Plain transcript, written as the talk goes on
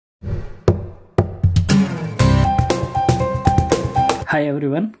Hi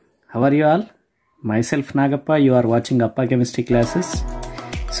everyone, how are you all? Myself Nagappa, you are watching Appa Chemistry classes.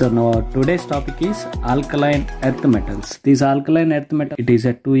 So now today's topic is alkaline earth metals. These alkaline earth metal, it is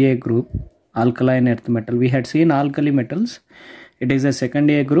a 2A group, alkaline earth metal. We had seen alkali metals. It is a second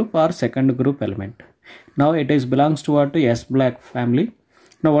A group or second group element. Now it is belongs to what? S black family.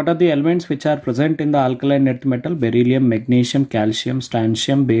 Now what are the elements which are present in the alkaline earth metal? Beryllium, magnesium, calcium,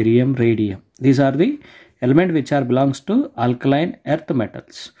 strontium, barium, radium. These are the element which are belongs to alkaline earth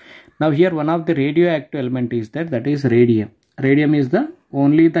metals. Now here one of the radioactive element is there, that is radium. Radium is the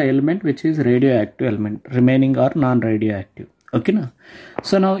only the element which is radioactive element, remaining are non-radioactive. Okay now.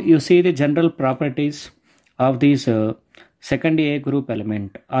 So now you see the general properties of these second A group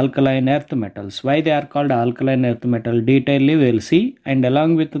element, alkaline earth metals. Why they are called alkaline earth metal? Detailedly we will see, and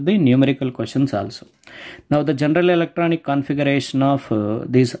along with the numerical questions also. Now the general electronic configuration of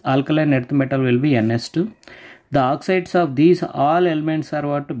this alkaline earth metal will be NS2. The oxides of these all elements are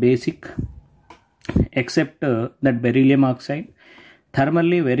what? Basic, except that beryllium oxide.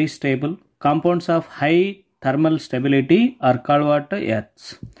 Thermally very stable. Compounds of high thermal stability are called what?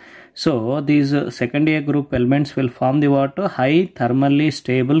 Earths. So these second A group elements will form the what? High thermally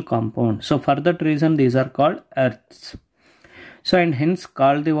stable compound. So for that reason these are called earths. So and hence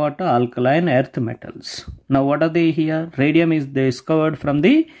called the what? Alkaline earth metals. Now what are they here? Radium is discovered from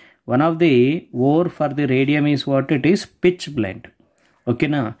the one of the ore for the radium is what? It is pitch blende. Okay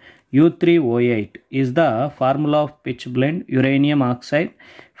now. U3O8 is the formula of pitch blende, uranium oxide.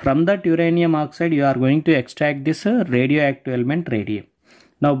 From that uranium oxide you are going to extract this radioactive element radium.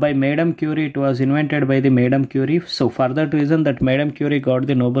 Now by Madame Curie, it was invented by the Madame Curie. So for that reason that Madame Curie got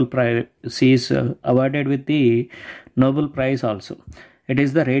the Nobel Prize. She is awarded with the Nobel Prize also. It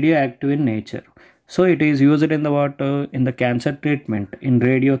is the radioactive in nature. So it is used in the what? In the cancer treatment, in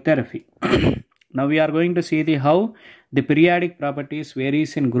radiotherapy. Now we are going to see the how the periodic properties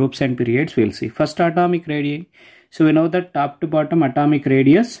varies in groups and periods. We will see. First, atomic radii. So we know that top to bottom atomic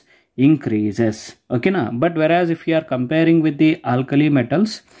radius increases. Okay na? But whereas if you are comparing with the alkali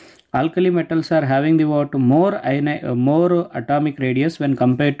metals are having the what? More atomic radius when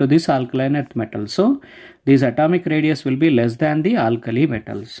compared to this alkaline earth metal. So this atomic radius will be less than the alkali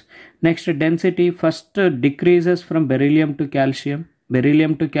metals. Next, density first decreases from beryllium to calcium.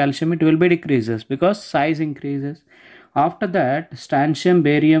 Beryllium to calcium it will be decreases because size increases. After that strontium,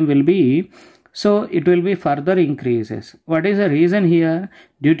 barium will be, so it will be further increases. What is the reason here?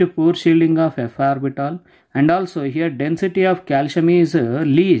 Due to poor shielding of f orbital, and also here density of calcium is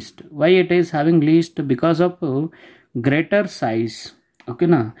least. Why it is having least? Because of greater size. Okay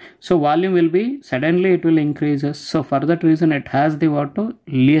na? So volume will be suddenly it will increases. So for that reason it has the what?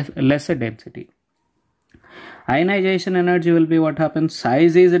 Lesser density. Ionization energy will be what happens?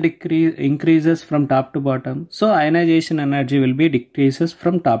 Size is increases from top to bottom. So ionization energy will be decreases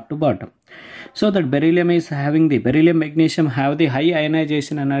from top to bottom. So that beryllium is having the beryllium, magnesium have the high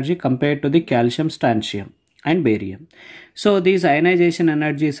ionization energy compared to the calcium, strontium and barium. So these ionization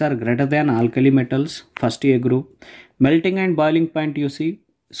energies are greater than alkali metals, first A group. Melting and boiling point you see.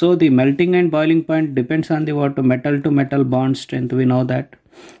 So the melting and boiling point depends on the what? Metal to metal bond strength, we know that.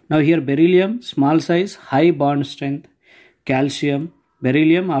 Now here beryllium, small size, high bond strength. Calcium,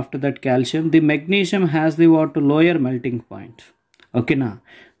 beryllium, after that calcium. The magnesium has the what? Lower melting point. Okay now,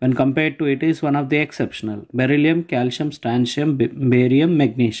 when compared to it is one of the exceptional. Beryllium, calcium, strontium, barium,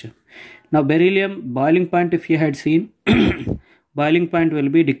 magnesium. Now beryllium boiling point if you had seen, boiling point will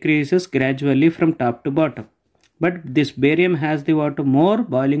be decreases gradually from top to bottom. But this barium has the what? More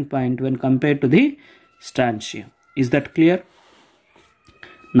boiling point when compared to the strontium. Is that clear?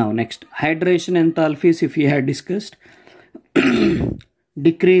 Now next, hydration enthalpies if we had discussed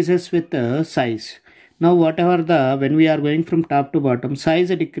decreases with size. Now whatever the, when we are going from top to bottom, size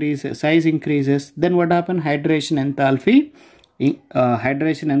decreases, size increases, then what happen? Hydration enthalpy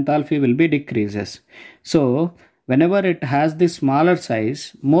will be decreases. So whenever it has the smaller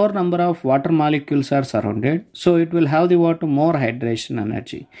size, more number of water molecules are surrounded. So it will have the what? More hydration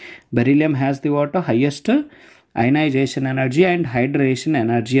energy. Beryllium has the what? Highest ionization energy and hydration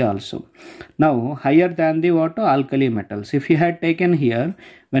energy also. Now higher than the what? Alkali metals. If you had taken here,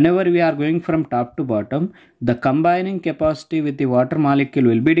 whenever we are going from top to bottom, the combining capacity with the water molecule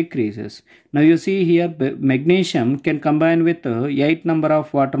will be decreases. Now you see here magnesium can combine with 8 number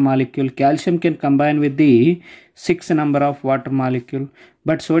of water molecule, calcium can combine with the 6 number of water molecule,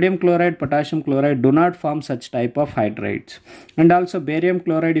 but sodium chloride, potassium chloride do not form such type of hydrides. And also barium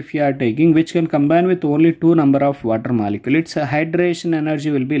chloride if you are taking, which can combine with only 2 number of water molecule, its hydration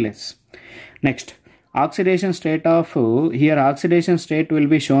energy will be less. Next, oxidation state of here oxidation state will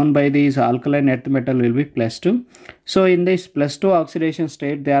be shown by these alkaline earth metal will be +2. So in this +2 oxidation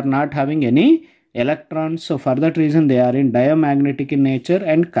state they are not having any electrons, so for that reason they are in diamagnetic in nature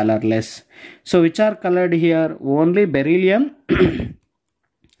and colorless. So which are colored here? Only beryllium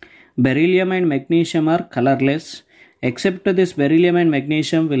beryllium and magnesium are colorless, except this beryllium and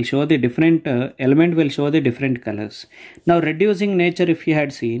magnesium will show the different element will show the different colors. Now reducing nature, if you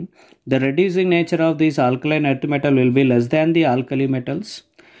had seen, the reducing nature of this alkaline earth metal will be less than the alkali metals.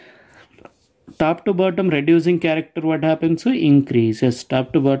 Top to bottom reducing character, what happens? Increases.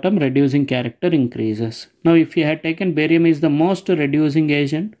 Top to bottom reducing character increases. Now if you had taken barium is the most reducing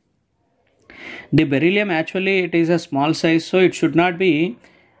agent. The beryllium actually it is a small size, so it should not be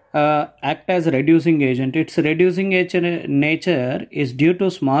act as reducing agent. Its reducing nature is due to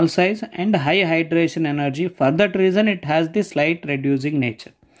small size and high hydration energy. For that reason it has the slight reducing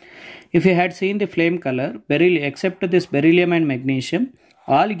nature. If you had seen the flame color, beryllium except this beryllium and magnesium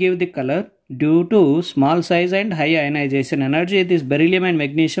all give the color due to small size and high ionization energy. This beryllium and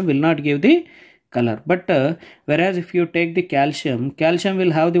magnesium will not give the color. But whereas if you take the calcium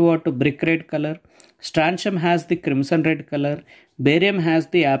will have the what? Brick red color. Strontium has the crimson red color. Barium has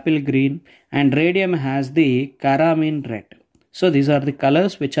the apple green, and radium has the caramine red. So these are the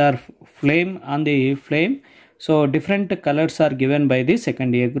colors which are flame on the flame. So different colors are given by the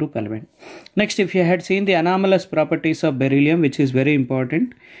second A group element. Next, if you had seen the anomalous properties of beryllium, which is very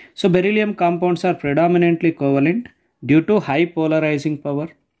important. So beryllium compounds are predominantly covalent due to high polarizing power.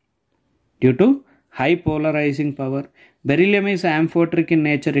 Beryllium is amphoteric in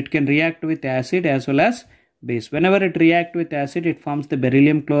nature. It can react with acid as well as base. Whenever it reacts with acid, it forms the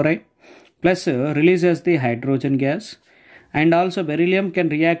beryllium chloride plus releases the hydrogen gas. And also beryllium can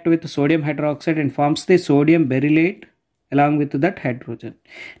react with sodium hydroxide and forms the sodium berylate along with that hydrogen.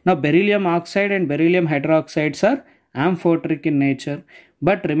 Now beryllium oxide and beryllium hydroxides are amphoteric in nature,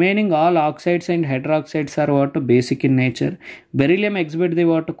 but remaining all oxides and hydroxides are what? Basic in nature. Beryllium exhibit the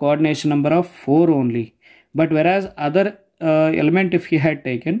what? Coordination number of 4 only. But whereas other element if you had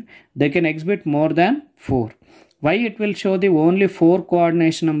taken, they can exhibit more than 4. Why it will show the only 4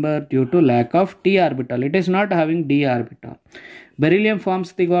 coordination number? Due to lack of d orbital. It is not having d orbital. Beryllium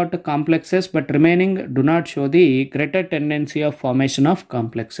forms the what? Complexes, but remaining do not show the greater tendency of formation of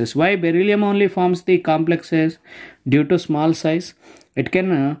complexes. Why beryllium only forms the complexes? Due to small size. It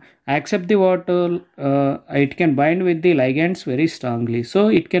can accept the water, it can bind with the ligands very strongly. So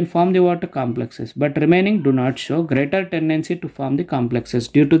it can form the water complexes, but remaining do not show greater tendency to form the complexes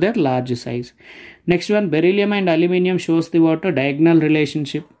due to their large size. Next one, beryllium and aluminium shows the water diagonal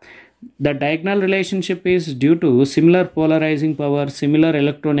relationship. The diagonal relationship is due to similar polarizing power, similar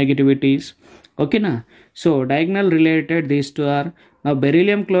electronegativities. Okay na? So diagonal related these two are. Now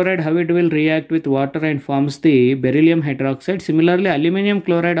beryllium chloride, how it will react with water and forms the beryllium hydroxide. Similarly aluminium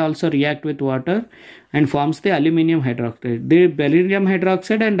chloride also react with water and forms the aluminium hydroxide. The beryllium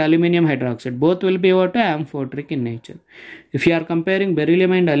hydroxide and aluminium hydroxide both will be what? Amphoteric in nature. If you are comparing,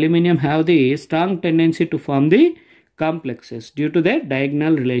 beryllium and aluminium have the strong tendency to form the complexes due to their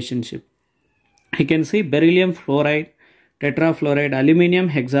diagonal relationship. You can see beryllium fluoride, tetrafluoride, aluminium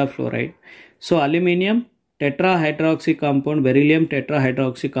hexafluoride. So aluminium tetrahydroxy compound, beryllium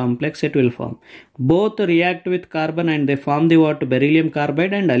tetrahydroxy complex it will form. Both react with carbon and they form the what? Beryllium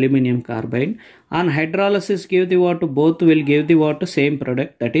carbide and aluminium carbide. On hydrolysis give the what? Both will give the what? Same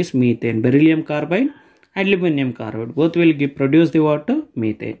product, that is methane. Beryllium carbide, aluminium carbide, both will produce the what?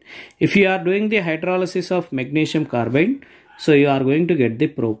 Methane. If you are doing the hydrolysis of magnesium carbide, so you are going to get the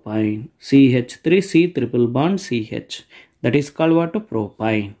propine. CH3 C triple bond CH. That is called what?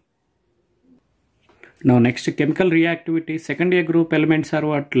 Propine. Now next, chemical reactivity. Second A group elements are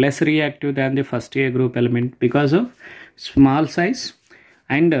what? Less reactive than the first A group element because of small size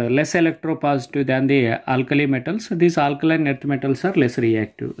and less electropositive than the alkali metals. These alkaline earth metals are less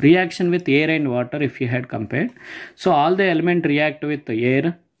reactive. Reaction with air and water if you had compared. So all the elements react with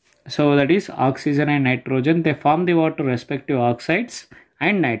air. So that is oxygen and nitrogen. They form the what? Respective oxides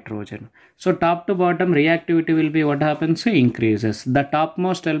and nitrogen. So top to bottom reactivity will be what happens? Increases. The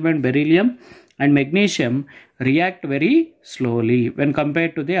topmost element beryllium and magnesium react very slowly when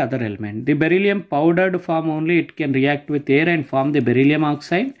compared to the other element. The beryllium powdered form only, it can react with air and form the beryllium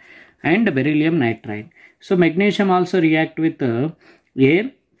oxide and beryllium nitride. So magnesium also react with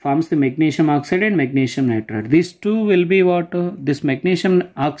air, forms the magnesium oxide and magnesium nitride. These two will be what? This magnesium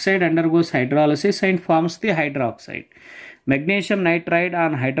oxide undergoes hydrolysis and forms the hydroxide. Magnesium nitride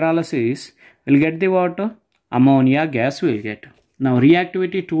on hydrolysis will get the what? Ammonia gas will get. Now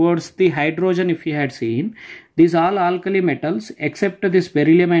reactivity towards the hydrogen if you had seen, these all alkali metals except this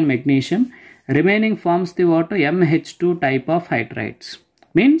beryllium and magnesium Remaining forms the what? MH2 type of hydrides.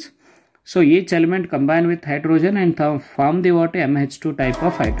 Means, so each element combine with hydrogen and form the what? MH2 type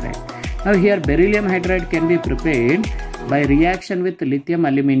of hydride. Now here beryllium hydride can be prepared by reaction with lithium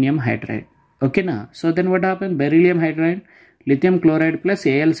aluminum hydride. Okay na? So then what happens? Beryllium hydride, lithium chloride plus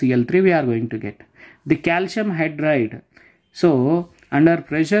AlCl3 we are going to get. The calcium hydride. So under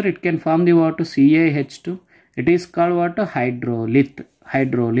pressure it can form the what? CaH2. It is called what? Hydrolith.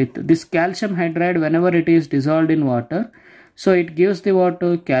 This calcium hydride, whenever it is dissolved in water, so it gives the what?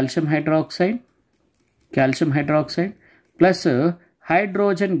 Calcium hydroxide plus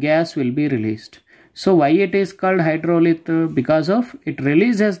hydrogen gas will be released. So why it is called hydrolith? Because of it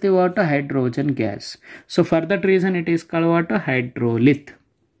releases the what? Hydrogen gas. So for that reason it is called what? Hydrolith.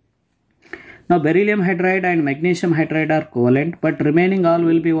 Now beryllium hydride and magnesium hydride are covalent, but remaining all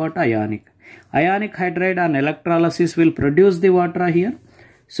will be what? Ionic. Ionic hydride on electrolysis will produce the water here.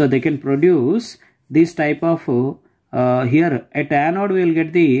 So they can produce this type of here at anode we will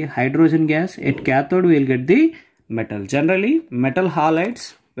get the hydrogen gas, at cathode we will get the metal. Generally metal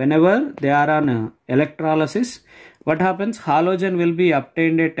halides, whenever they are on electrolysis, what happens? Halogen will be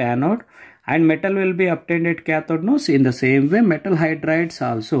obtained at anode and metal will be obtained at cathode. No, in the same way metal hydrides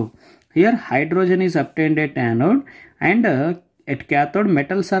also. Here hydrogen is obtained at anode and at cathode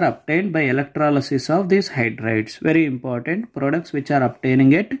metals are obtained by electrolysis of these hydrides. Very important products which are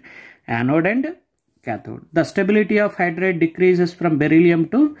obtaining at anode and cathode. The stability of hydride decreases from beryllium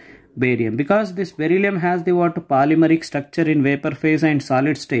to barium because this beryllium has the what? Polymeric structure in vapor phase and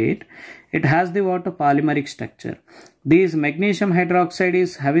solid state. It has the what? Polymeric structure. This magnesium hydroxide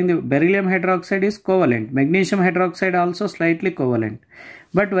is having the beryllium hydroxide is covalent. Magnesium hydroxide also slightly covalent.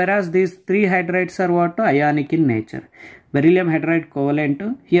 But whereas these three hydrides are what? Ionic in nature. Beryllium hydride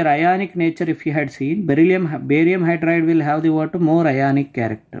covalent. Here ionic nature if you had seen, barium hydride will have the what? More ionic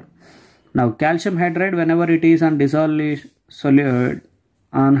character. Now calcium hydride, whenever it is on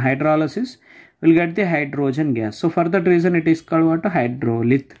on hydrolysis, will get the hydrogen gas. So for that reason it is called what?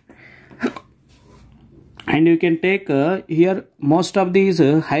 Hydrolith. And you can take here most of these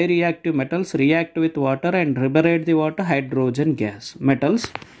high reactive metals react with water and liberate the water hydrogen gas.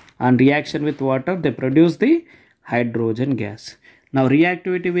 Metals on reaction with water, they produce the hydrogen gas. Now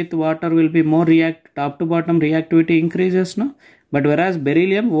reactivity with water will be more top to bottom reactivity increases, no? But whereas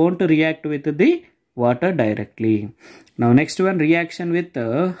beryllium won't react with the water directly. Now next one, reaction with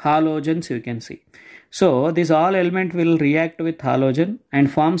halogens you can see. So this all element will react with halogen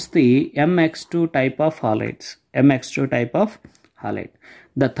and forms the MX2 type of halides.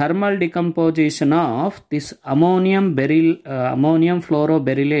 The thermal decomposition of this ammonium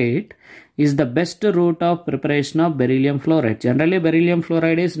fluoroberylate is the best route of preparation of beryllium fluoride. Generally beryllium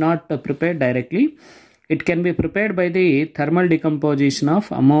fluoride is not prepared directly. It can be prepared by the thermal decomposition of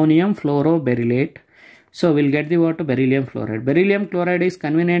ammonium fluoroberylate. So we'll get the what? Beryllium fluoride. Beryllium chloride is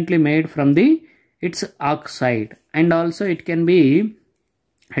conveniently made from its oxide, and also it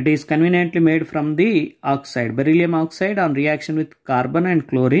is conveniently made from the oxide. Beryllium oxide on reaction with carbon and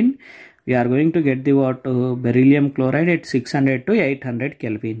chlorine, we are going to get the what? Beryllium chloride at 600 to 800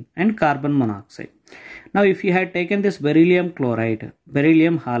 Kelvin and carbon monoxide. Now if you had taken this beryllium chloride,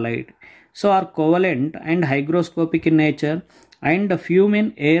 beryllium halide, so are covalent and hygroscopic in nature and fume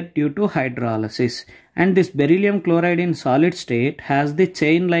in air due to hydrolysis. And this beryllium chloride in solid state has the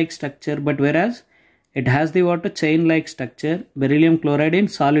chain-like structure, but whereas it has the what? Chain-like structure, beryllium chloride in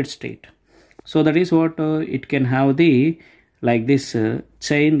solid state. So that is what it can have the like this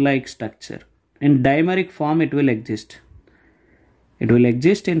chain-like structure. In dimeric form it will exist. It will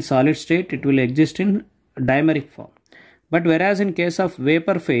exist in solid state, it will exist in dimeric form. But whereas in case of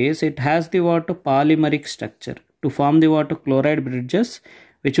vapor phase, it has the what? Polymeric structure to form the what? Chloride bridges,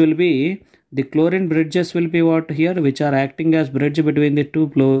 which will be the chlorine bridges will be what here, which are acting as bridge between the two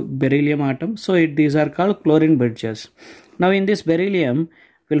beryllium atoms. So these are called chlorine bridges. Now in this beryllium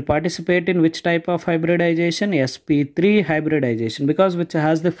will participate in which type of hybridization? sp3 hybridization, because which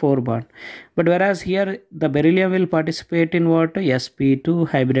has the 4 bond. But whereas here the beryllium will participate in what? sp2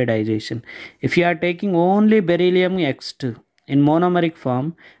 hybridization. If you are taking only beryllium X2 in monomeric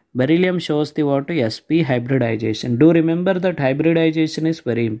form, beryllium shows the what? sp hybridization. Do remember that hybridization is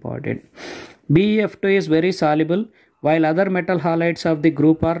very important. BeF2 is very soluble, while other metal halides of the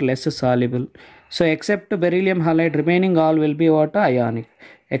group are less soluble. So except beryllium halide, remaining all will be what? Ionic.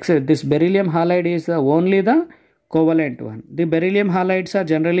 Except this beryllium halide is only the covalent one. The beryllium halides are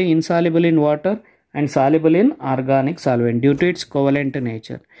generally insoluble in water and soluble in organic solvent due to its covalent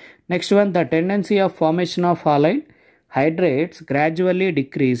nature. Next one, the tendency of formation of halide hydrates gradually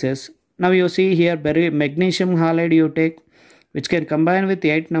decreases. Now you see here magnesium halide you take. which can combine with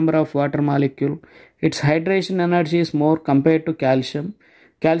 8 number of water molecule. Its hydration energy is more compared to calcium.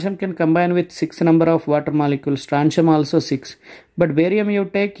 Calcium can combine with 6 number of water molecules, strontium also 6. But barium you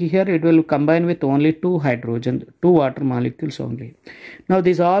take here, it will combine with only 2 water molecules only. Now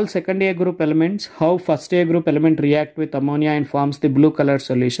these all second A group elements, how first A group element react with ammonia and forms the blue color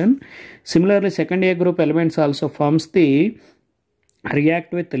solution. Similarly, second A group elements also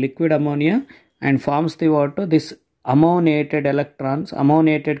react with liquid ammonia and forms the water. This ammoniated electrons,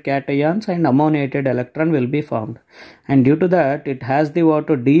 ammoniated cations and ammoniated electron will be formed, and due to that it has the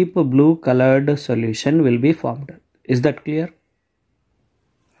water deep blue colored solution will be formed. Is that clear?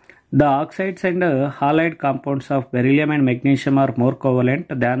 The oxides and halide compounds of beryllium and magnesium are more covalent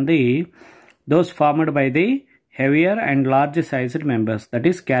than those formed by the heavier and large sized members, that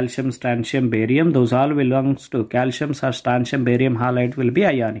is calcium, strontium, barium. Those all belongs to calcium or strontium, barium halide will be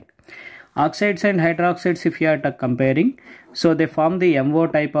ionic. Oxides and hydroxides, if you are comparing, so they form the MO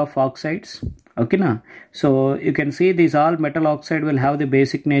type of oxides. Okay, na? So you can see these all metal oxide will have the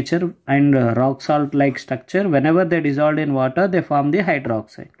basic nature and rock salt like structure. Whenever they dissolved in water, they form the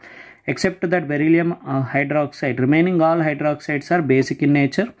hydroxide. Except that beryllium hydroxide, remaining all hydroxides are basic in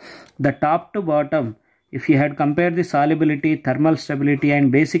nature. The top to bottom, if you had compared the solubility, thermal stability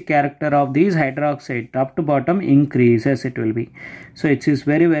and basic character of these hydroxide, top to bottom increases it will be. So it is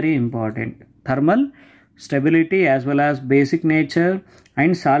very, very important. Thermal stability as well as basic nature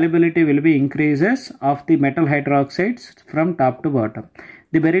and solubility will be increases of the metal hydroxides from top to bottom.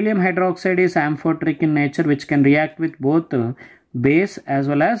 The beryllium hydroxide is amphoteric in nature, which can react with both base as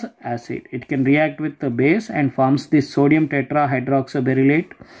well as acid. It can react with the base and forms the sodium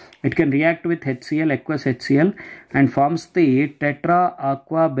tetrahydroxyberylate. It can react with HCl, aqueous HCl, and forms the tetra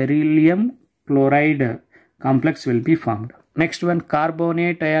aqua beryllium chloride complex will be formed. Next one,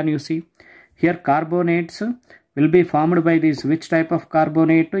 carbonate ion. You see here carbonates will be formed by this which type of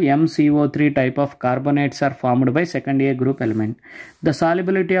carbonate? MCO3 type of carbonates are formed by second A group element. The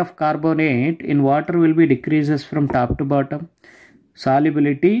solubility of carbonate in water will be decreases from top to bottom.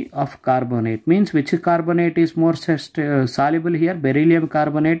 Solubility of carbonate means which carbonate is more soluble here? Beryllium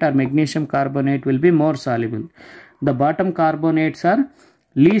carbonate or magnesium carbonate will be more soluble. The bottom carbonates are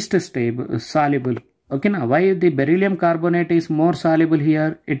least stable, soluble. Okay, now why the beryllium carbonate is more soluble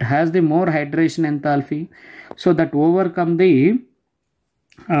here? It has the more hydration enthalpy, so that overcome the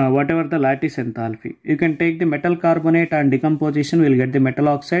whatever the lattice enthalpy. You can take the metal carbonate and decomposition will get the metal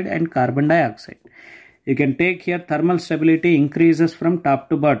oxide and carbon dioxide. You can take here thermal stability increases from top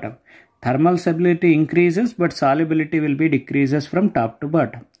to bottom. Thermal stability increases but solubility will be decreases from top to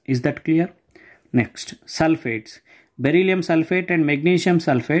bottom. Is that clear? Next, sulfates. Beryllium sulfate and magnesium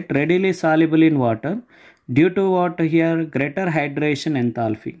sulfate readily soluble in water due to what here? Greater hydration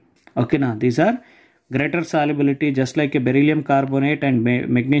enthalpy. Okay, now these are greater solubility just like a beryllium carbonate and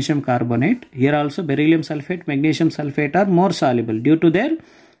magnesium carbonate. Here also beryllium sulfate, magnesium sulfate are more soluble due to their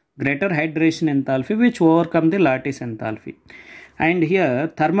greater hydration enthalpy which overcome the lattice enthalpy. And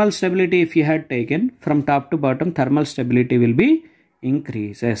here thermal stability, if you had taken from top to bottom, thermal stability will be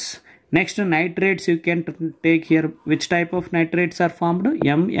increases. Next, nitrates you can take here. Which type of nitrates are formed?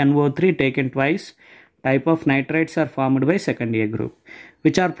 MnO3 taken twice. Type of nitrates are formed by second A group,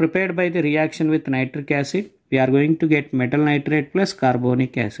 which are prepared by the reaction with nitric acid. We are going to get metal nitrate plus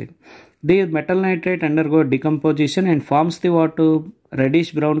carbonic acid. The metal nitrate undergo decomposition and forms the what?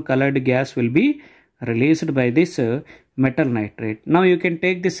 Reddish brown colored gas will be released by this metal nitrate. Now you can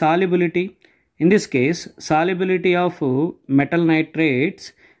take the solubility. In this case, solubility of metal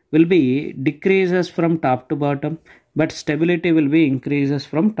nitrates will be decreases from top to bottom, but stability will be increases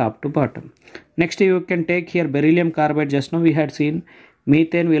from top to bottom. Next, you can take here beryllium carbide. Just now we had seen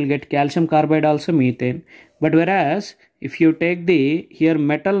methane, we will get calcium carbide also methane. But whereas if you take the here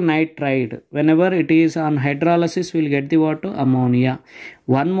metal nitride, whenever it is on hydrolysis, we will get the what? Ammonia.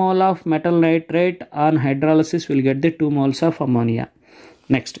 1 mole of metal nitrate on hydrolysis will get the 2 moles of ammonia.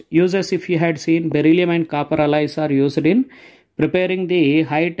 Next, uses, if you had seen beryllium and copper alloys are used in preparing the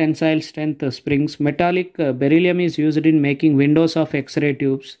high tensile strength springs. Metallic beryllium is used in making windows of X-ray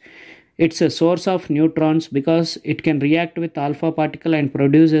tubes. It's a source of neutrons because it can react with alpha particle and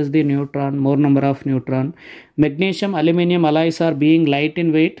produces the neutron, more number of neutron. Magnesium, aluminum alloys are being light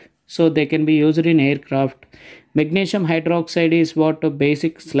in weight, so they can be used in aircraft. Magnesium hydroxide is what?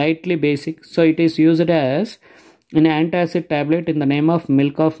 Basic, slightly basic, so it is used as an antacid tablet in the name of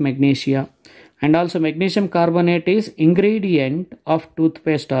milk of magnesia. And also magnesium carbonate is ingredient of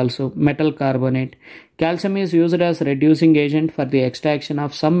toothpaste also, metal carbonate. Calcium is used as reducing agent for the extraction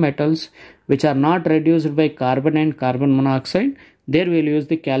of some metals which are not reduced by carbon and carbon monoxide. There we will use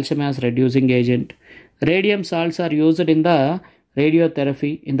the calcium as reducing agent. Radium salts are used in the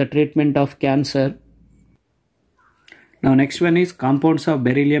radiotherapy in the treatment of cancer. Now next one is compounds of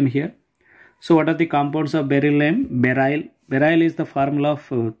beryllium here. So what are the compounds of beryllium? Beryl. Beryl is the formula of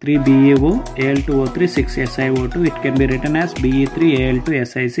 3BeO, Al2O3, 6SiO2. It can be written as Be3, Al2,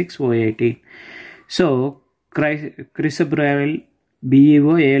 Si6, O18. So chrysoberyl,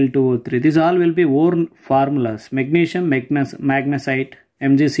 BeO, Al2O3. These all will be worn formulas. Magnesium, magnesite,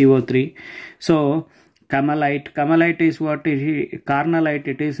 MgCO3. So camalite is what? Carnalite,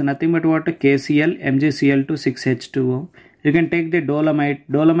 it is nothing but what? KCl, MgCl2, 6H2O. You can take the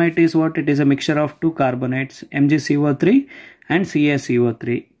dolomite. Dolomite is what? It is a mixture of two carbonates, MgCO3 and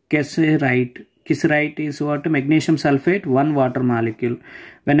CaCO3. Kieserite is what? Magnesium sulfate, one water molecule.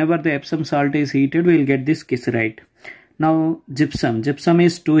 Whenever the Epsom salt is heated, we will get this kieserite. Now gypsum. Gypsum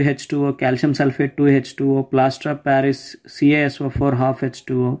is 2H2O, calcium sulfate 2H2O, plaster of Paris CaSO4 half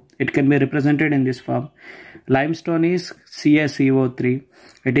H2O. It can be represented in this form. Limestone is CaCO3.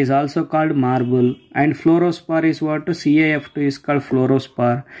 It is also called marble. And fluorospar is what? CaF2 is called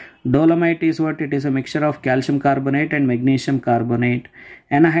fluorospar. Dolomite is what? It is a mixture of calcium carbonate and magnesium carbonate.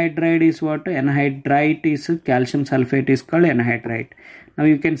 Anhydride is what? Anhydrite is calcium sulfate is called anhydrite. Now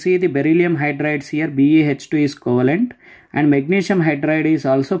you can see the beryllium hydrides here. BeH2 is covalent and magnesium hydride is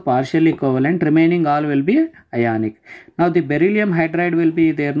also partially covalent. Remaining all will be ionic. Now the beryllium hydride will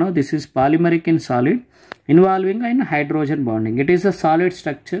be there. Now this is polymeric in solid, involving in hydrogen bonding. It is a solid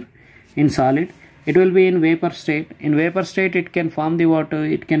structure in solid. It will be in vapor state. In vapor state, it can form the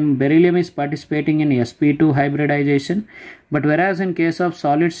water. Beryllium is participating in sp2 hybridization. But whereas in case of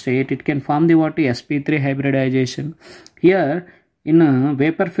solid state, it can form the water sp3 hybridization. Here, in a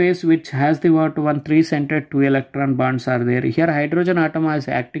vapor phase which has the what? 3-centered 2 electron bonds are there. Here hydrogen atom is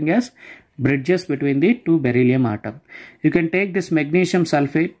acting as bridges between the two beryllium atom. You can take this magnesium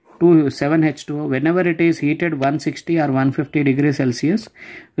sulfate 7H2O. Whenever it is heated 160 or 150 degrees Celsius,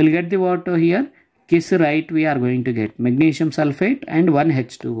 we'll get the water here. Kieserite we are going to get. Magnesium sulfate and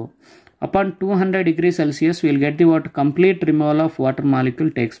 1H2O. Upon 200 degrees Celsius, we'll get the water. Complete removal of water molecule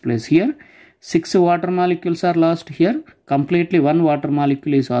takes place. Here 6 water molecules are lost. Here completely 1 water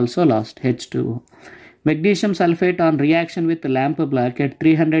molecule is also lost, H2O. Magnesium sulfate on reaction with lamp black at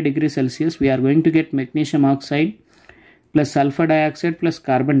 300 degrees Celsius, we are going to get magnesium oxide plus sulfur dioxide plus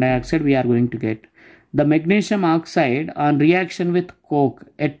carbon dioxide we are going to get. The magnesium oxide on reaction with coke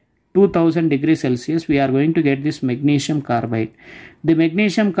at 2000 degrees Celsius, we are going to get this magnesium carbide. The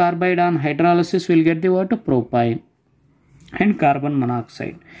magnesium carbide on hydrolysis will get the water propyne and carbon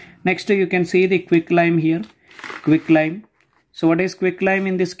monoxide. Next you can see the quicklime here. Quicklime. So what is quicklime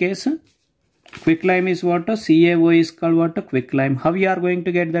in this case? Quicklime is what? CaO is called what? Quicklime. How you are going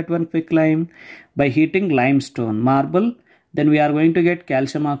to get that one quicklime? By heating limestone, marble. Then we are going to get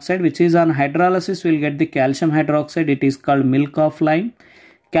calcium oxide, which is on hydrolysis we will get the calcium hydroxide. It is called milk of lime.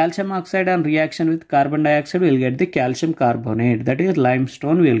 Calcium oxide on reaction with carbon dioxide we will get the calcium carbonate. That is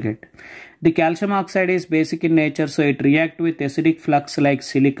limestone we will get. The calcium oxide is basic in nature, so it reacts with acidic flux like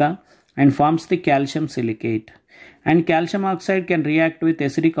silica and forms the calcium silicate. And calcium oxide can react with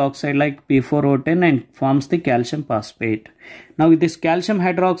acidic oxide like P4O10 and forms the calcium phosphate. Now this calcium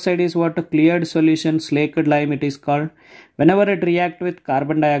hydroxide is what? A cleared solution, slaked lime it is called. Whenever it reacts with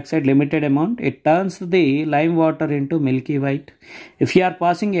carbon dioxide limited amount, it turns the lime water into milky white. If you are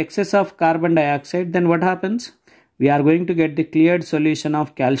passing excess of carbon dioxide, then what happens? We are going to get the cleared solution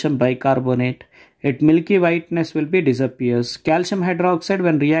of calcium bicarbonate. Its milky whiteness will be disappears. Calcium hydroxide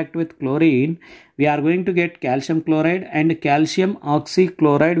when react with chlorine, we are going to get calcium chloride and calcium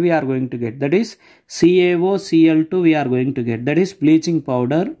oxychloride we are going to get. That is CaOCl2 we are going to get. That is bleaching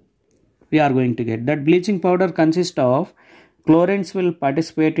powder we are going to get. That bleaching powder consists of chlorines will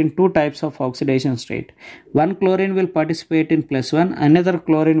participate in two types of oxidation state. One chlorine will participate in +1, another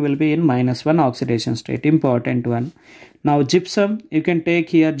chlorine will be in -1 oxidation state. Important one. Now gypsum, you can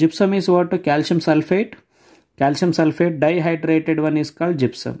take here. Gypsum is what? Calcium sulfate. Calcium sulfate dihydrated one is called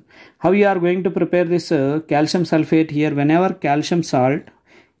gypsum. How you are going to prepare this calcium sulfate here? Whenever calcium salt,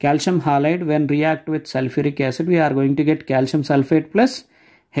 calcium halide when react with sulfuric acid, we are going to get calcium sulfate plus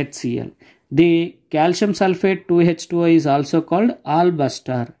HCl. The calcium sulfate 2H2O is also called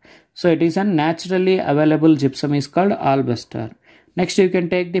albuster. So it is a naturally available gypsum is called albuster. Next you can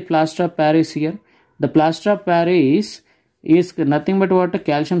take the plaster of Paris here. The plaster of Paris is nothing but what?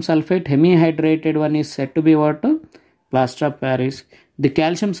 Calcium sulfate hemihydrated one is said to be what? Plaster of Paris. The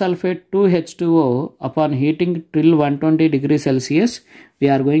calcium sulfate 2H2O upon heating till 120 degrees Celsius, we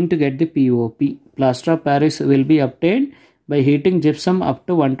are going to get the POP. Plaster of Paris will be obtained by heating gypsum up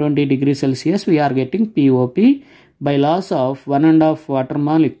to 120 degrees Celsius. We are getting POP. by loss of 1.5 water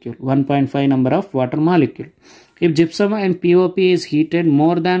molecule, 1.5 number of water molecule. If gypsum and POP is heated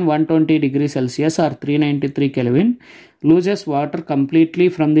more than 120 degrees Celsius or 393 Kelvin, loses water completely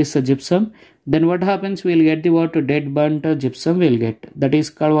from this gypsum, then what happens? We will get the what? Dead burnt gypsum we will get. That is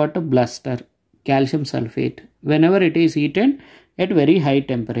called what? Bluster, calcium sulfate, whenever it is heated at very high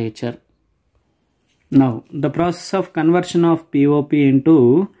temperature. Now, the process of conversion of POP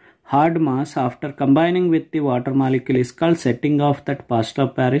into hard mass after combining with the water molecule is called setting of that plaster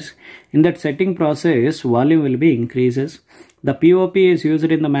of Paris. In that setting process, volume will be increases. The POP is used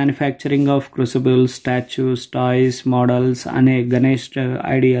in the manufacturing of crucibles, statues, toys, models, and Ganesh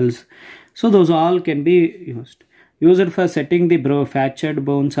ideals. So those all can be used. Used for setting the fractured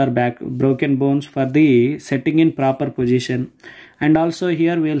bones or broken bones for the setting in proper position. And also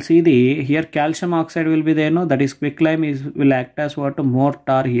here we will see here calcium oxide will be there, no, that is quicklime will act as what?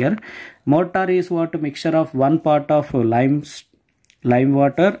 Mortar here. Mortar is what? Mixture of 1 part of lime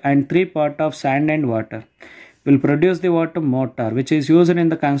water and 3 part of sand and water. Will produce the what? Mortar, which is used in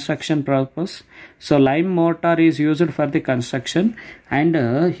the construction purpose. So lime mortar is used for the construction,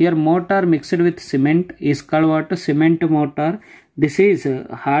 and here mortar mixed with cement is called what? Cement mortar. This is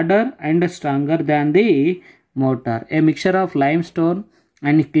harder and stronger than the mortar. A mixture of limestone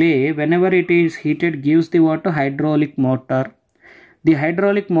and clay, whenever it is heated, gives the what? Hydraulic mortar. The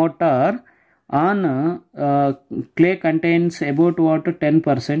hydraulic mortar on clay contains about what?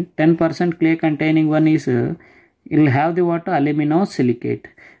 10%. 10% clay containing one is it will have the what? Aluminosilicate.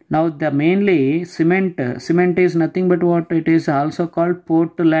 Now the mainly cement is nothing but what? It is also called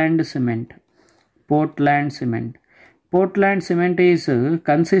Portland cement. Portland cement. Portland cement is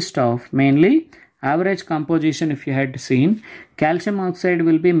consists of mainly average composition. If you had seen, calcium oxide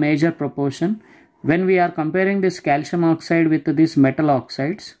will be major proportion. When we are comparing this calcium oxide with these metal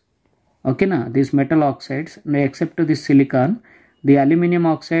oxides, okay na, these metal oxides, except this silicon, the aluminum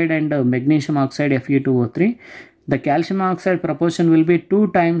oxide and magnesium oxide Fe2O3, the calcium oxide proportion will be 2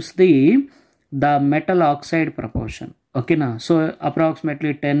 times the metal oxide proportion. Okay na, so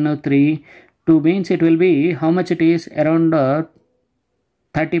approximately 10, 3, 2 means it will be how much it is? Around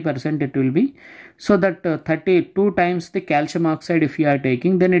 30% it will be. So that 32 times the calcium oxide if you are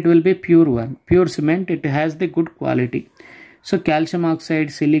taking, then it will be pure one, pure cement. It has the good quality. So calcium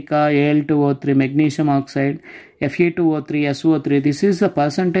oxide, silica, Al2O3, magnesium oxide, Fe2O3, SO3, this is the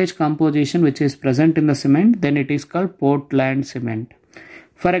percentage composition which is present in the cement, then it is called Portland cement.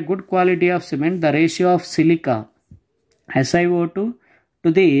 For a good quality of cement, the ratio of silica, SiO2 to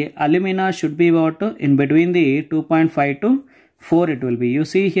the alumina should be what? In between the 2.5 to 4 it will be. You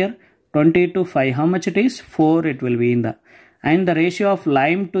see here 20 to 5, how much it is? 4 it will be in the. And the ratio of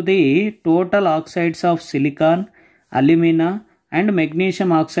lime to the total oxides of silicon, alumina and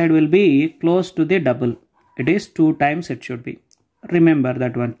magnesium oxide will be close to the double. It is 2 times it should be. Remember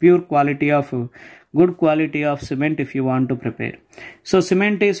that one. Pure quality of, good quality of cement if you want to prepare. So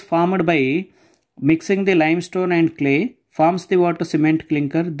cement is formed by mixing the limestone and clay, forms the water cement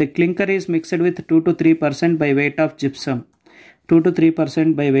clinker. The clinker is mixed with 2 to 3% by weight of gypsum. 2 to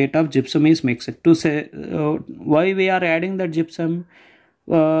 3% by weight of gypsum is mixed. To say why we are adding the gypsum?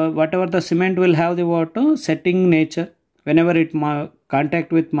 Whatever the cement will have the water setting nature. Whenever it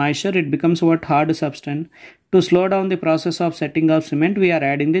contact with moisture, it becomes what? Hard substance. To slow down the process of setting of cement, we are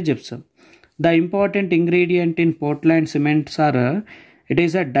adding the gypsum. The important ingredient in Portland cements are it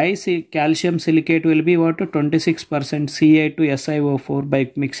is a calcium silicate will be what? 26% Ca2SiO4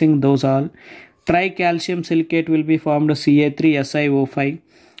 by mixing those all. Tricalcium silicate will be formed Ca3SiO5,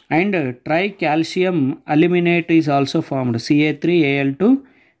 and tricalcium aluminate is also formed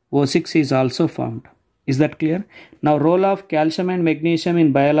Ca3Al2O6 is also formed. Is that clear? Now role of calcium and magnesium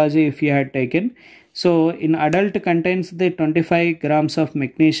in biology if you had taken. So in adult contains the 25 grams of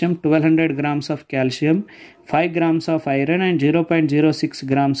magnesium, 1200 grams of calcium, 5 grams of iron and 0.06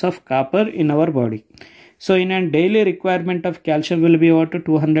 grams of copper in our body. So in a daily requirement of calcium will be what?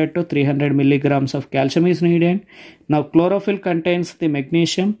 200 to 300 milligrams of calcium is needed. Now chlorophyll contains the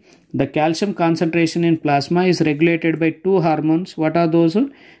magnesium. The calcium concentration in plasma is regulated by 2 hormones. What are those?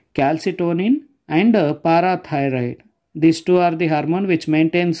 Calcitonin and parathyroid. These 2 are the hormone which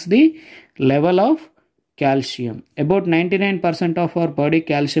maintains the level of calcium. About 99% of our body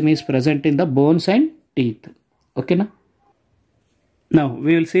calcium is present in the bones and teeth. Okay na? Now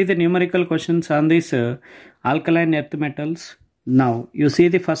we will see the numerical questions on this alkaline earth metals. Now you see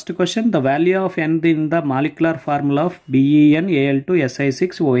the first question, the value of N in the molecular formula of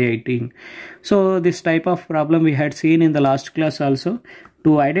BeNAl2Si6O18. So this type of problem we had seen in the last class also.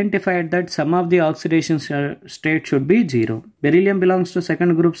 To identify that some of the oxidation state should be 0. Beryllium belongs to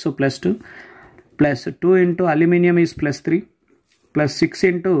second group, so +2. plus 2 into aluminum is plus 3, plus 6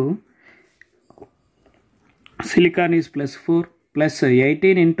 into silicon is plus 4, plus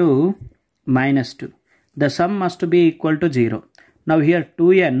 18 into minus 2. The sum must be equal to 0. Now here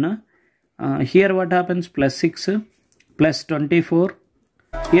 2n, here what happens? Plus 6, plus 24,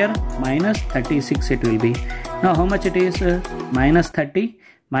 here minus 36 it will be. Now how much it is? Minus 30,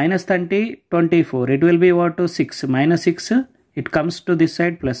 minus 30, 24. It will be what? 6, minus 6, it comes to this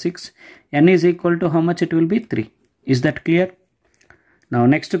side plus 6. N is equal to how much it will be? 3. Is that clear? Now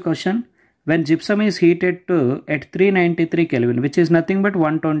next question. When gypsum is heated to at 393 Kelvin, which is nothing but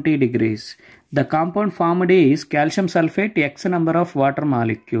 120 degrees, the compound formed is calcium sulfate, X number of water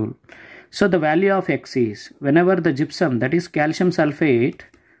molecule. So the value of X is, whenever the gypsum, that is calcium sulfate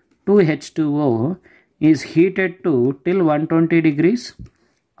 2H2O, is heated to till 120 degrees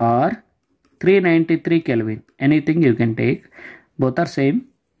or 393 Kelvin, anything you can take, both are same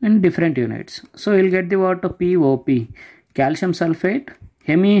in different units. So you'll get the what? POP, calcium sulfate,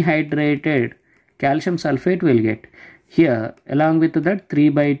 hemihydrated calcium sulfate will get. Here along with that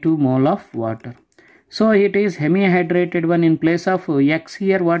 3/2 mole of water. So it is hemihydrated one. In place of X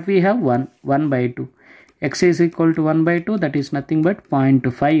here what we have? 1/2. X is equal to 1/2, that is nothing but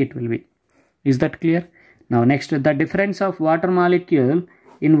 0.5 it will be. Is that clear? Now next, the difference of water molecule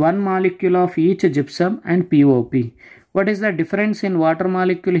in one molecule of each gypsum and POP. What is the difference in water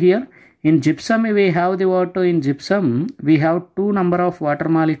molecule here? In gypsum we have the water. In gypsum we have 2 number of water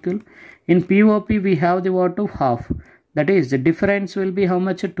molecule. In POP we have the water half. That is the difference will be how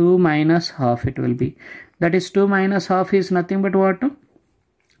much? 2 minus half it will be. That is 2 minus half is nothing but what?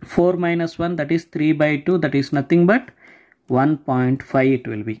 4 minus 1, that is 3/2, that is nothing but 1.5 it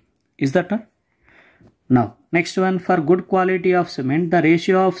will be. Is that all? Now next one, for good quality of cement, the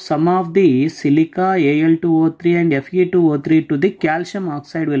ratio of sum of the silica Al2O3 and Fe2O3 to the calcium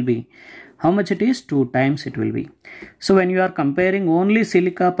oxide will be how much it is? 2 times it will be. So when you are comparing only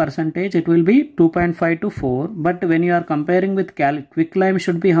silica percentage, it will be 2.5 to 4, but when you are comparing with quicklime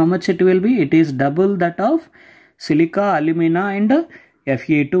should be how much it will be? It is double that of silica, alumina and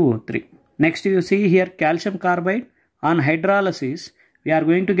Fe2O3. Next you see here calcium carbide. On hydrolysis we are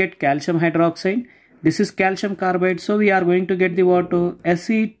going to get calcium hydroxide. This is calcium carbide, so we are going to get the what?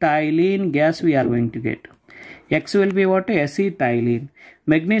 Acetylene gas we are going to get. X will be what? Acetylene.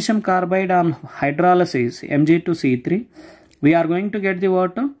 Magnesium carbide on hydrolysis, Mg2C3, we are going to get the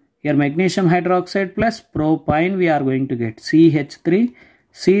what? Here magnesium hydroxide plus propine we are going to get CH3,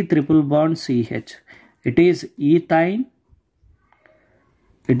 C triple bond CH. It is ethine,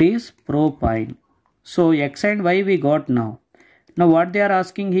 it is propine. So X and Y we got now. Now what they are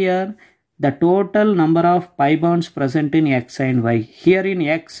asking here? The total number of pi bonds present in X and Y. Here in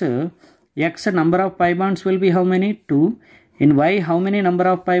X number of pi bonds will be how many? 2. In Y how many number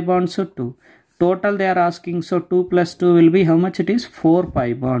of pi bonds? 2. Total they are asking, so 2 plus 2 will be how much it is? 4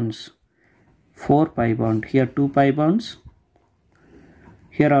 pi bonds. 4 pi bond. Here 2 pi bonds.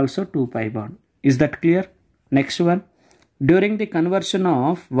 Here also 2 pi bond. Is that clear? Next one. During the conversion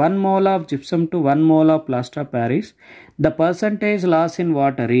of 1 mole of gypsum to 1 mole of plaster of Paris, the percentage loss in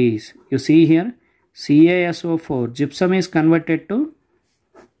water is, you see here, CaSO4. Gypsum is converted to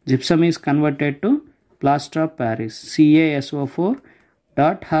plaster of Paris, CaSO4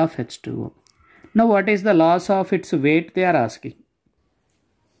 dot half H2O. Now what is the loss of its weight they are asking.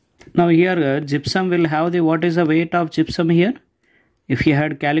 Now here gypsum will have the, what is the weight of gypsum here? If you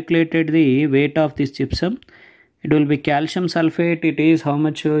had calculated the weight of this gypsum, it will be calcium sulfate, it is how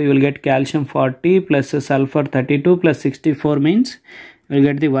much? You will get calcium 40 plus sulfur 32 plus 64 means you will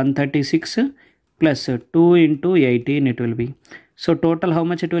get the 136 plus 2 into 18 it will be. So total how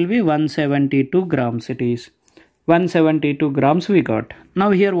much it will be? 172 grams it is. 172 grams we got.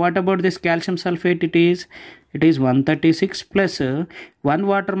 Now here what about this calcium sulfate? It is 136 plus 1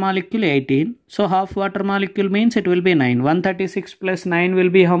 water molecule 18. So half water molecule means it will be 9. 136 plus 9 will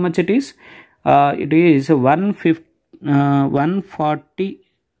be how much it is? It is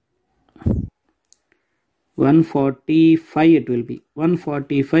 145 it will be.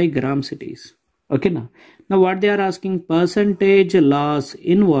 145 grams it is. Okay now what they are asking? Percentage loss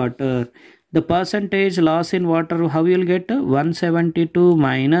in water. The percentage loss in water, how you will get? 172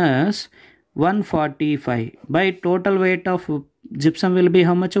 minus 145 by total weight of gypsum will be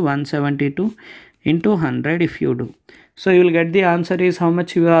how much? 172 into 100 if you do. So you will get the answer is how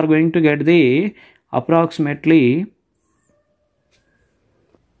much? You are going to get the approximately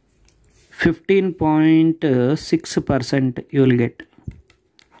 15.6% you will get.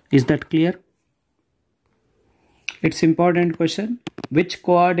 Is that clear? It's important question. which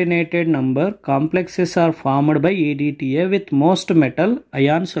coordinated number complexes are formed by EDTA with most metal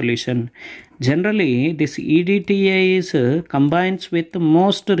ion solution? Generally, this EDTA is combines with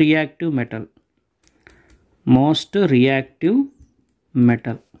most reactive metal. Most reactive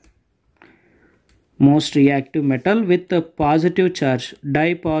metal with a positive charge,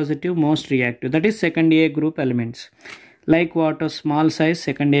 di-positive most reactive, that is second A group elements. Like what? A small size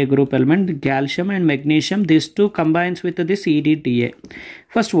second A group element, calcium and magnesium, these two combines with this EDTA.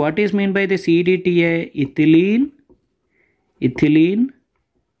 First, what is meant by this EDTA? Ethylene,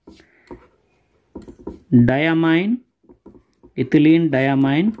 diamine,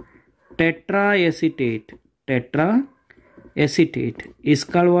 tetraacetate is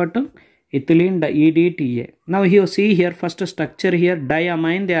called what? Ethylene EDTA. Now you see here, first structure here,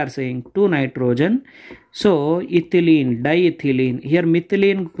 diamine, they are saying 2 nitrogen. So ethylene, diethylene, here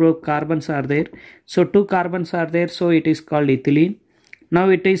methylene carbons are there. So 2 carbons are there, so it is called ethylene. Now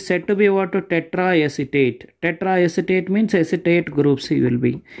it is said to be what? Tetraacetate. Tetraacetate means acetate groups will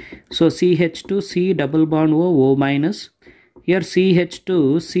be. So CH2, C double bond O, O minus. Here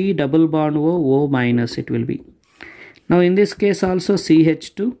CH2, C double bond O, O minus it will be. Now in this case also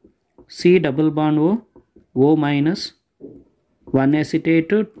CH2, C double bond O, O minus, 1 acetate,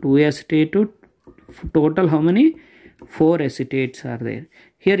 2 acetate, total how many? 4 acetates are there.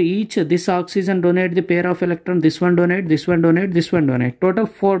 Here each, this oxygen donate the pair of electron, this one donate, this one donate, this one donate, total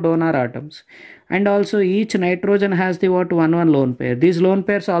 4 donor atoms. And also each nitrogen has the what? 1 lone pair. These lone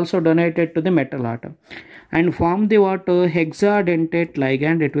pairs also donated to the metal atom and form the what? Hexadentate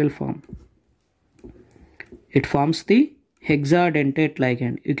ligand it will form. It forms the hexadentate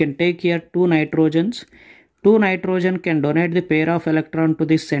ligand. You can take here 2 nitrogens. 2 nitrogen can donate the pair of electron to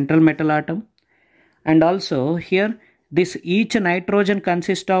this central metal atom. And also here this each nitrogen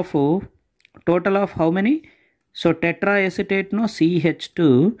consists of total of how many? So tetraacetate, no,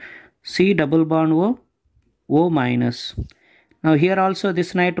 CH2, C double bond O, O minus. Now here also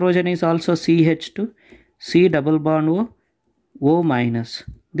this nitrogen is also CH2, C double bond O, O minus.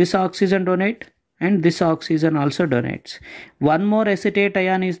 This oxygen donate and this oxygen also donates. One more acetate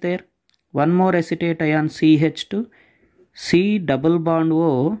ion is there. One more acetate ion, CH2, C double bond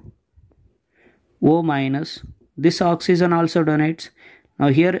O, O minus. This oxygen also donates. Now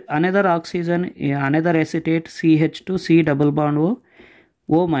here another oxygen, another acetate, CH2, C double bond O,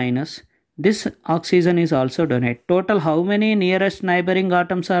 O minus. This oxygen is also donate. Total how many nearest neighboring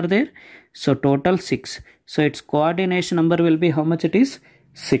atoms are there? So total 6. So its coordination number will be how much it is?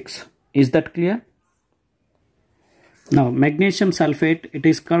 6. Is that clear? Now magnesium sulfate, it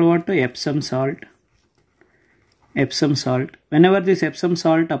is called what? Epsom salt. Epsom salt. Whenever this Epsom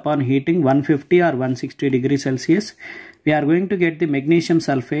salt upon heating 150 or 160 degrees Celsius, we are going to get the magnesium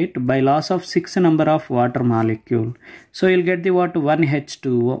sulfate by loss of 6 number of water molecule. So you'll get the what?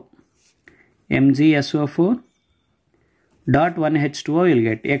 1H2O. MgSO4 dot 1H2O you'll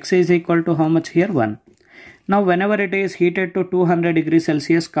get. X is equal to how much here? 1. Now whenever it is heated to 200 degrees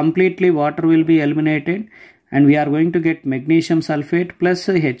Celsius, completely water will be eliminated. And we are going to get magnesium sulfate plus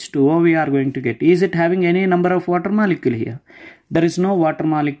H2O we are going to get. Is it having any number of water molecule here? There is no water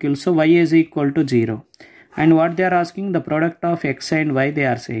molecule, so Y is equal to 0. And what they are asking, the product of X and Y they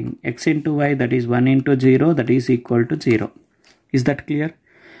are saying. X into Y, that is 1 into 0, that is equal to 0. Is that clear?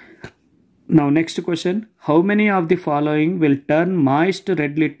 Now next question. How many of the following will turn moist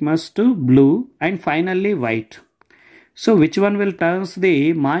red litmus to blue and finally white? So which one will turn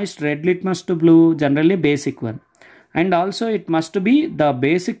the moist red litmus to blue? Generally basic one. And also it must be the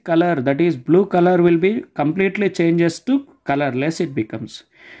basic color, that is blue color will be completely changes to colorless it becomes.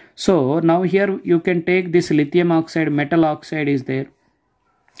 So now here you can take this lithium oxide, metal oxide is there.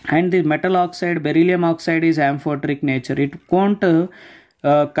 And the metal oxide, beryllium oxide is amphoteric nature. It won't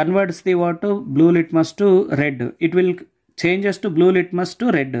converts the what? Blue litmus to red. It will changes to blue litmus to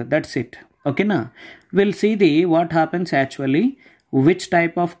red. That's it. Okay na? We'll see the what happens actually, which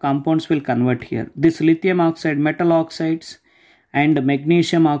type of compounds will convert here. This lithium oxide, metal oxides and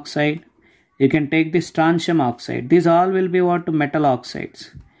magnesium oxide. You can take this strontium oxide. These all will be what? Metal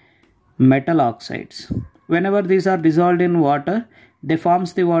oxides. Metal oxides. Whenever these are dissolved in water, they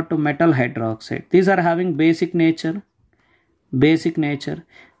forms the what? Metal hydroxide. These are having basic nature. Basic nature.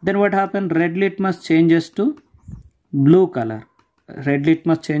 Then what happens? Red litmus changes to blue color. Red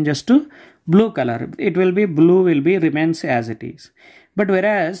litmus changes to blue color. It will be blue will be remains as it is. But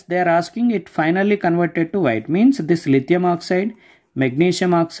whereas they are asking it finally converted to white, means this lithium oxide,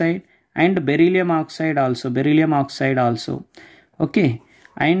 magnesium oxide and beryllium oxide also. Okay.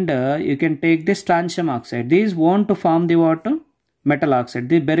 And you can take this strontium oxide. These want to form the water metal oxide.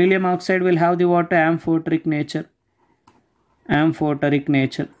 The beryllium oxide will have the water amphoteric nature. amphoteric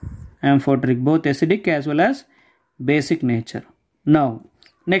nature, amphoteric, both acidic as well as basic nature. Now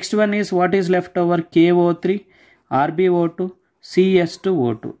next one is what is left over, KO3, RbO2,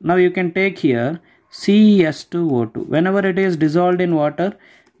 CS2O2. Now you can take here CS2O2. Whenever it is dissolved in water,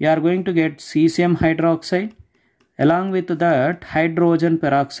 you are going to get cesium hydroxide. Along with that hydrogen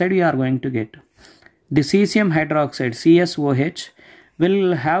peroxide you are going to get. The cesium hydroxide, CSOH,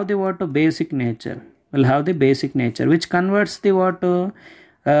 will have the what, basic nature, will have the basic nature, which converts the what,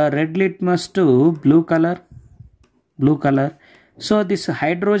 red litmus to blue color. So this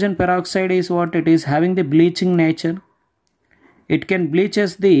hydrogen peroxide is what, it is having the bleaching nature. It can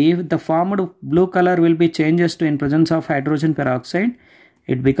bleaches the formed blue color will be changes to in presence of hydrogen peroxide,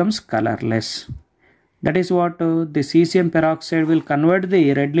 it becomes colorless. That is what, the cesium peroxide will convert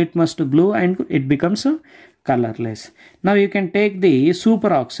the red litmus to blue and it becomes colorless. Now you can take the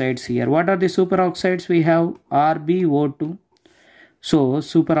superoxides here. What are the superoxides? We have RbO2, so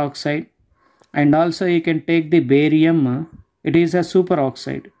superoxide, and also you can take the barium, it is a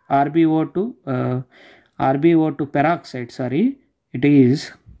superoxide, RbO2, RbO2 peroxide, sorry, it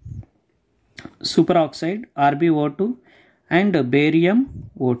is superoxide, RbO2 and barium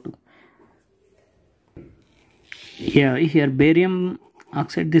O2. Yeah, here barium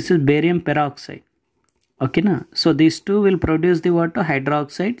oxide, this is barium peroxide. Okay, na? So these two will produce the what,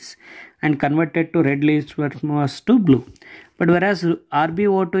 hydroxides and converted to red litmus to blue. But whereas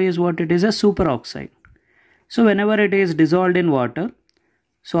RbO2 is what, it is a superoxide. So whenever it is dissolved in water,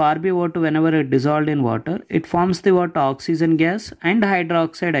 so RbO2 whenever it dissolved in water, it forms the what, oxygen gas and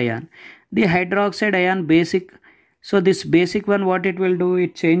hydroxide ion. The hydroxide ion basic, so this basic one, what it will do,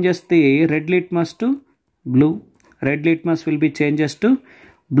 it changes the red litmus to blue. Red litmus will be changes to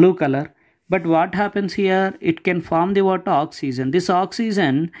blue color. But what happens here, it can form the what, oxygen. This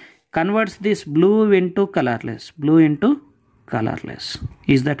oxygen converts this blue into colorless,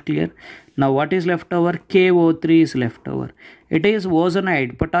 Is that clear? Now what is left over? KO3 is left over. It is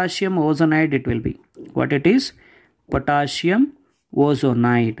ozonide, potassium ozonide it will be. What it is? Potassium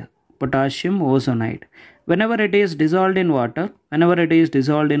ozonide. Whenever it is dissolved in water,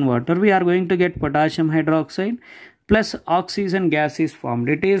 we are going to get potassium hydroxide plus oxygen gas is formed.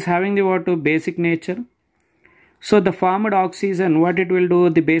 It is having the what, basic nature. So the formed oxygen, what it will do,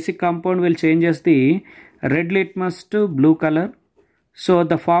 the basic compound will changes the red litmus to blue color. So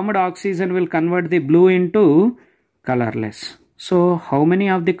the formed oxygen will convert the blue into colorless. So how many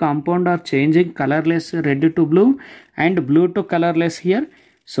of the compound are changing colorless, red to blue and blue to colorless here?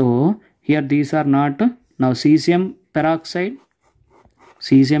 So here these are not. Now cesium peroxide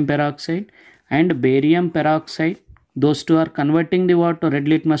and barium peroxide, those two are converting the what, red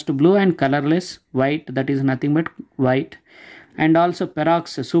litmus to blue and colorless white, that is nothing but white. And also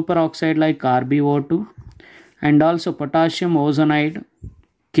peroxide, superoxide like RbO2 and also potassium ozonide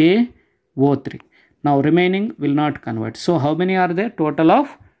KO3. Now remaining will not convert. So how many are there? Total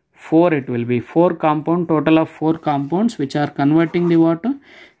of 4 it will be. 4 compound, total of 4 compounds which are converting the water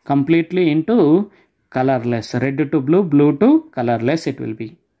completely into colorless. Red to blue, blue to colorless it will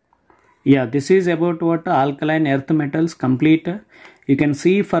be. Yeah, this is about what, alkaline earth metals complete. You can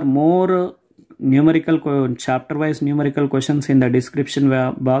see for more numerical, chapter wise numerical questions in the description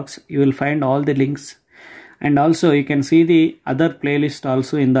box. You will find all the links. And also you can see the other playlist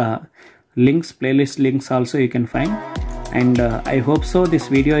also in the links, playlist links also you can find. And I hope so this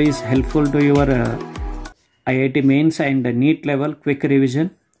video is helpful to your IIT mains and NEET level quick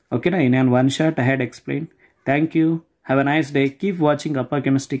revision. Okay, in one shot I had explained. Thank you. Have a nice day. Keep watching upper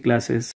chemistry classes.